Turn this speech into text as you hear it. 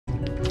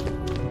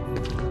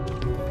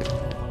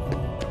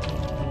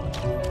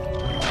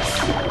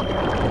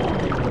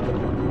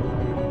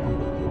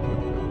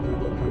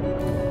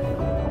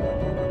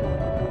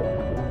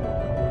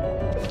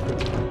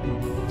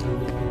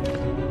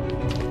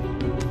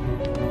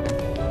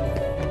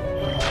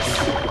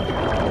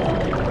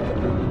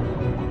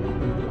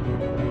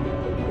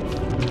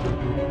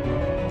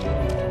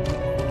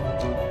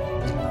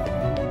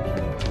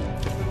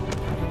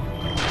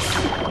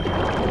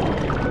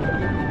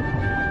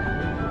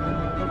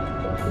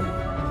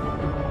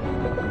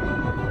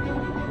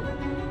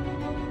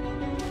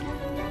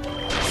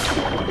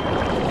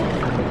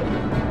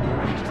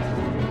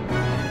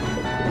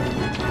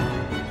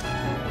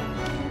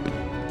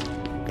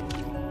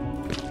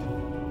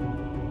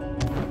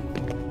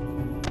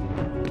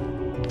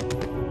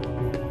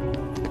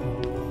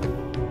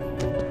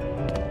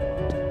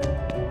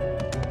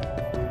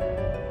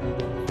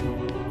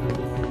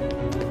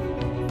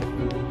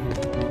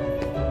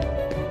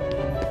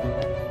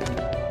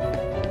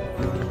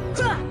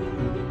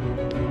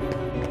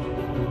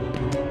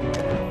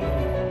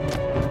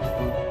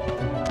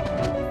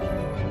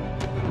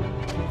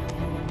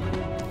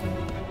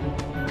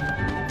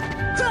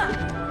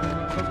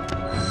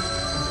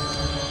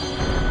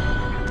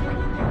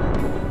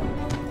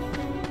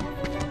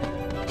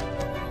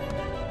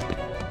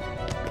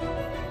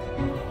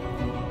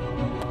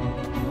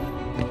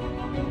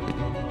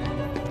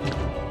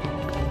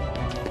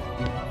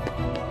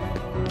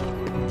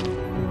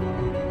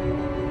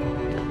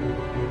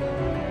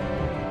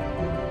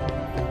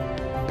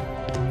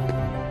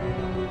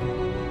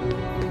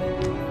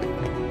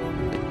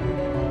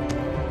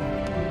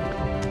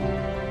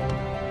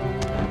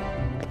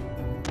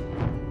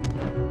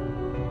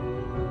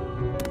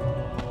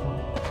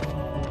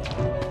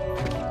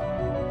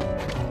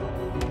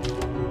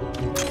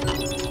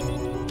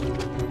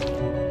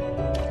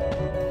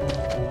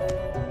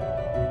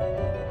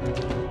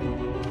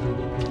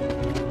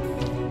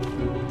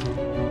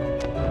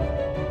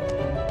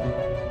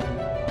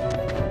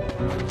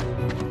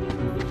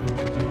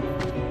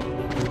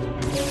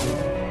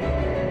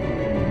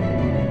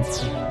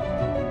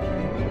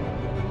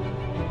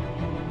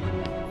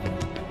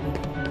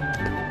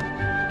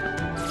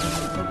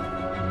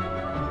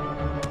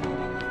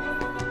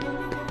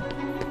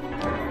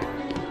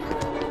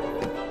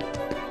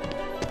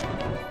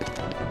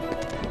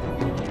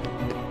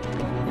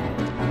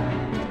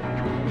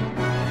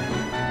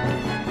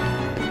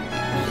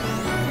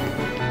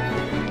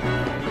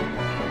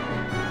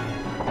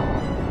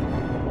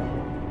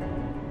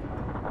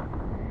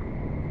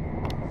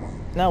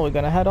Now we're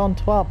gonna head on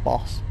to our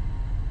boss.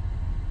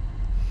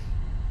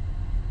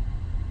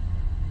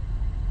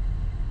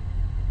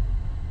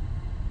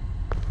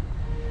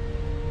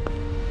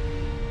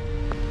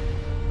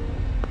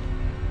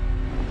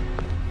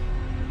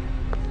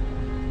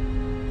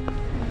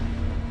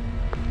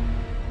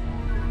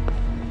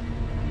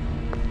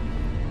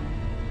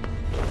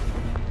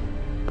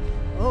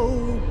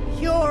 Oh,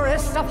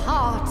 purest of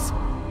hearts,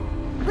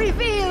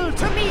 reveal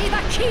to me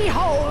the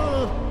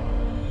keyhole!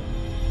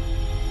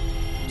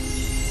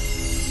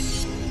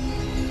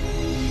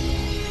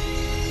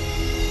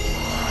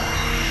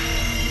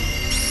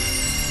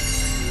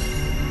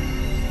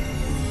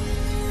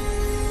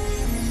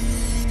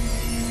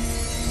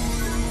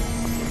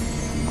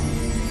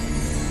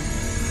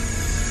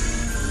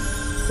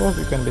 Of course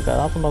it's gonna be there.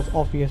 That's the most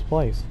obvious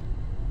place.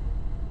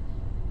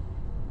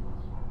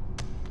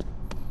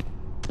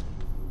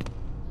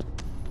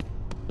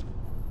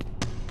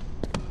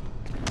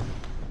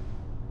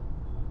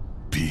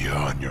 Be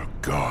on your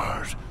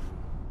guard.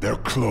 They're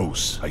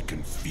close, I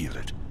can feel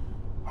it.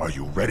 Are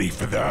you ready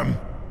for them?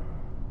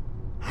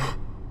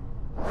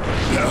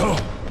 No?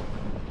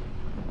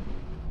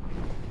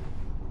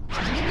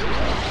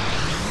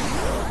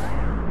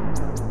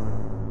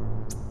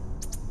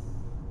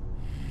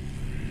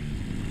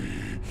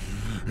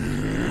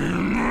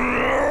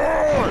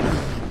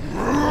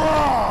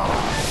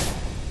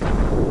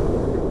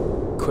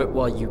 Quit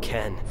while you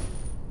can.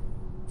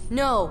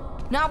 No,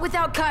 not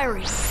without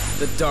Kairi.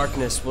 The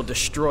darkness will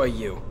destroy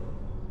you.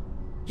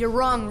 You're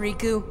wrong,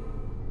 Riku.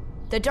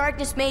 The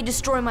darkness may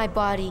destroy my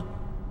body,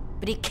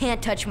 but it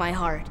can't touch my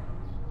heart.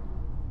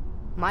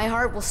 My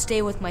heart will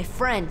stay with my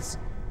friends.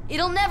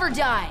 It'll never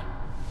die.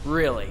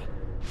 Really?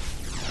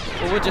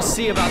 Well, we'll just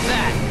see about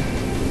that.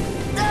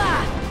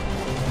 Ah!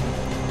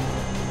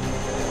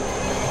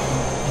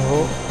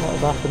 Oh,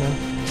 what's happening?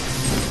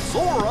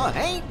 Sora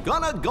ain't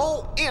gonna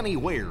go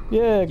anywhere.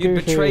 Yeah, You'd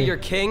Goofy. betray your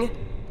king?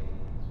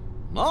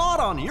 Not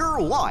on your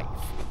life.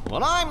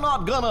 But I'm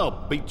not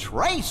gonna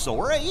betray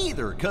Sora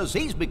either, cause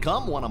he's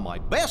become one of my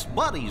best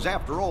buddies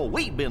after all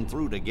we've been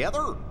through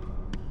together.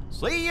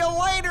 See you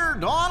later,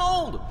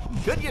 Donald.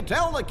 Could you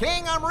tell the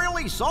king I'm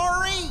really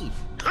sorry?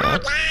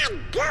 Hold on,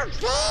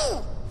 Goofy!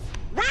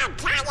 We'll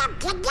tie them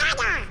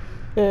together!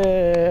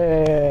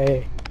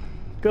 Yay!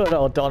 Good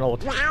old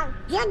Donald. Well,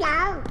 you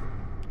know,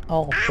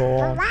 All I'm for for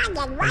one. one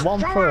and one One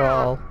for for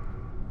all.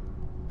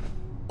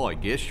 all. I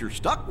guess you're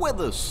stuck with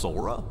us,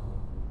 Sora.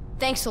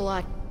 Thanks a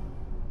lot,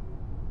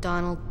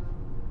 Donald.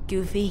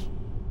 Goofy.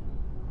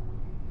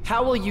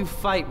 How will you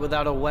fight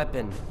without a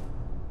weapon?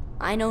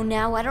 I know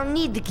now I don't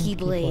need the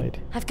Keyblade. Keyblade.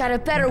 I've got a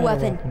better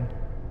weapon.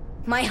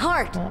 My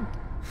heart.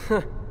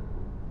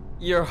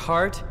 Your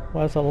heart?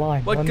 Where's the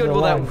line? What When's good the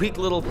will line? that weak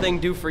little thing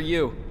do for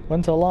you?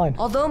 When's the line?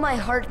 Although my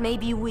heart may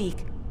be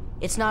weak,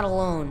 it's not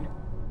alone.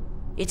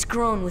 It's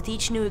grown with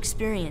each new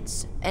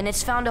experience, and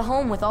it's found a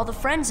home with all the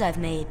friends I've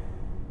made.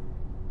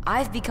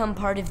 I've become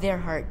part of their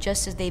heart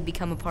just as they've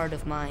become a part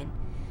of mine.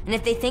 And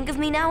if they think of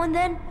me now and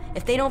then,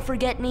 if they don't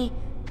forget me,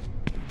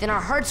 then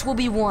our hearts will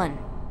be one.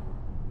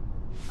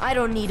 I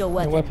don't need a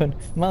weapon.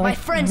 My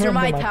friends are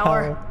my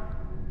power.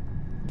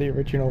 The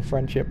original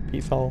friendship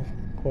peace all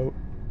quote.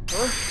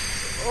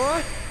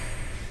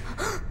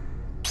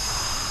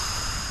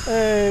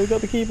 Hey, we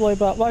got the Keyblade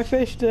back. My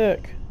fish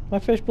stick. My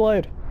fish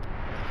blade.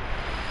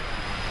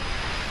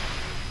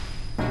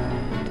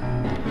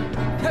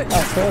 Our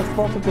first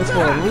boss of this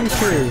world,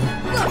 Riku.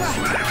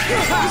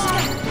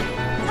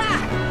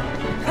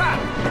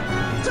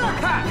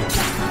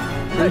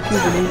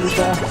 Riku's an easy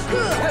boss.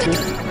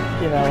 Just,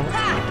 you know.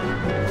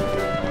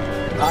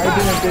 I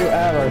didn't do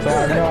arrows, so I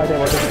have no idea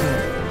what this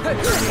means.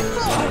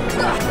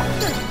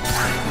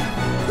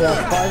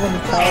 Yeah,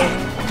 500 power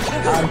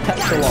and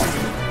text a lot.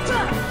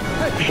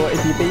 But if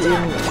you beat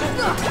him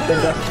in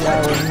Destiny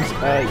Islands,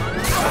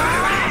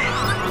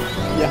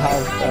 you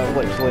have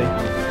literally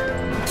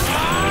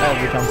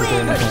every chance of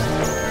doing anything.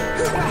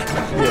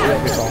 Yeah,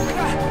 you'll be fine.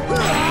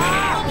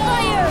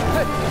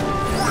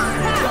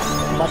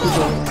 Matthew's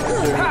doing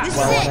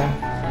well on him.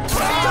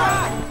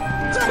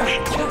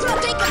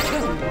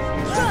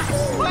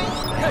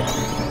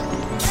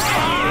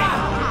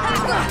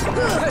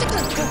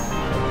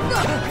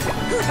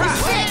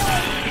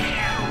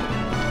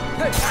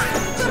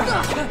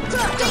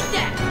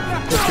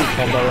 Just keep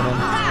comboing him.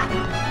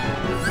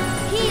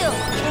 Heal!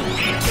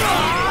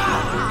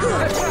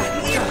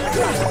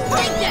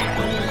 Take that!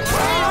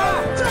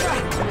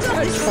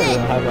 Probably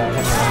gonna have him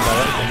in one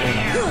direction, won't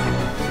he? Come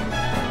on!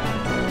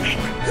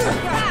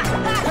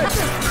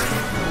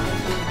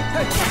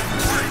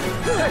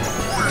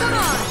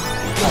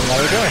 And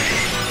there we go.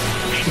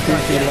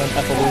 Goofy learned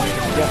evolution.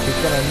 Yes, he's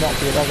gonna not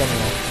be a dog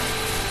anymore.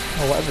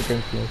 Or whatever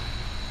Goofy is.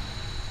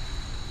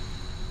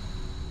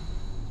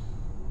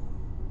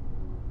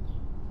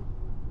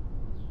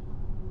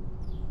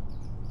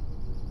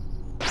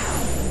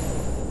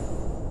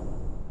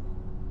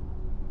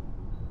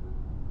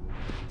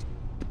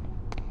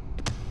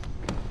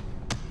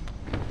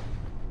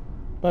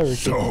 Bye, Riku.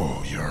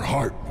 So, your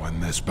heart won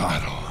this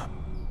battle.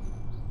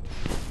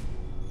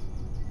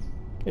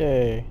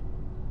 Yay.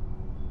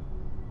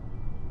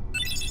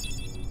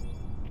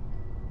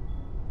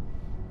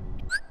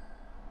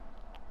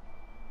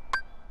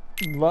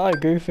 Bye,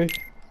 Goofy.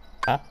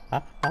 Ha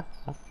ha ha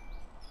ha.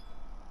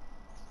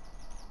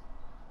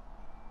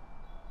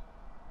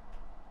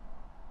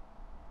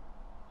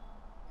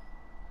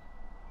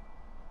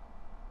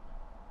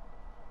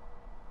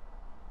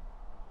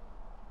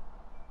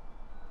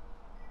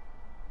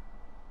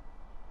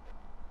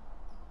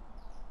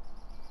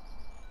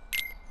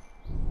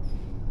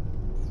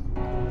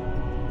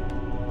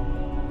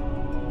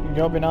 You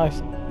gotta be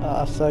nice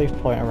at a save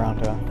point around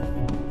here.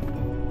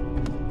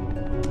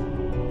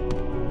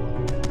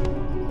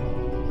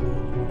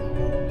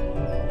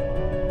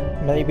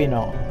 Maybe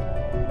not.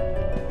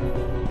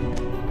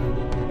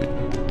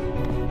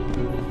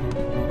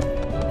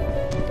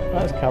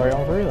 Let's carry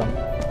on through them.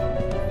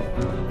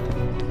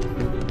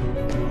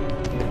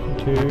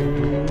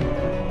 2,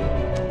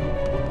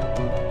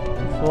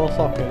 4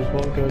 sockets,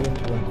 what goes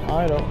into them?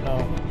 I don't know.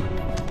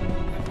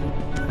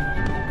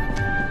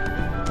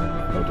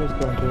 What does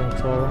go into them,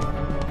 Sora?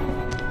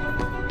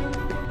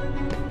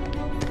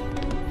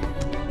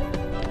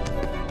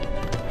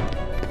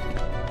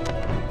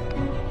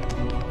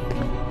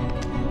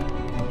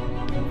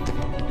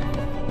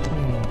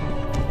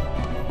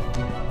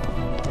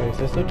 Is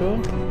this the door?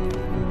 No.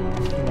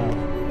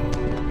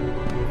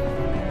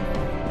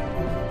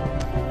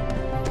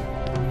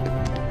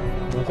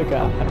 There's a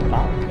gap at the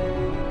back.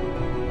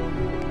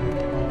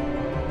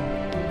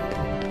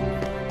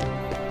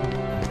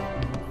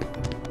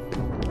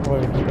 Oh,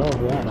 you can go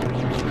over there now.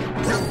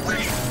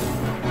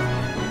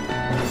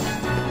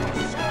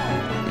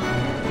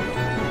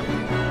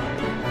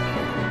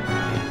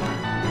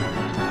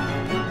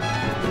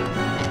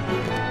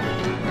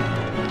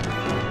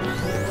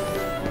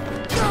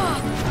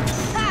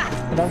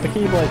 Now the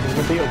Keyblade is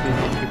the beat up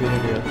these stupid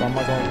idiots, so I'm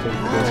not going to do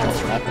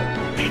something epic.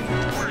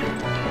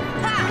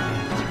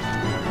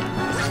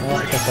 Oh,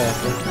 I guess I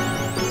have to.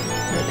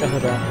 I guess I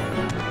don't.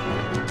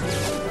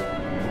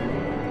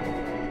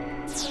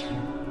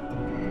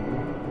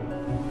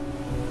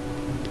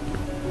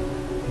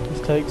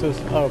 This takes us,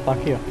 oh, back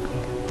here.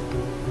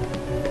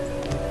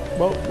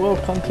 Well, we'll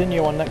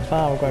continue on next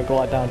time. We're going to go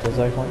like down to the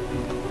save point.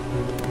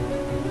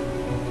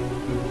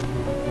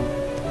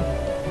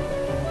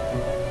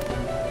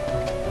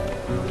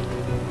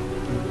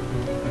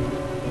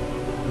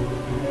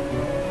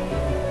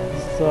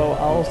 So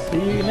I'll see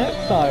you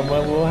next time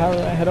when we'll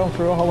head on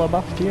through a Hollow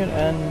Bastion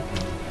and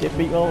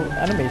defeat all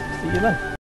enemies. See you then.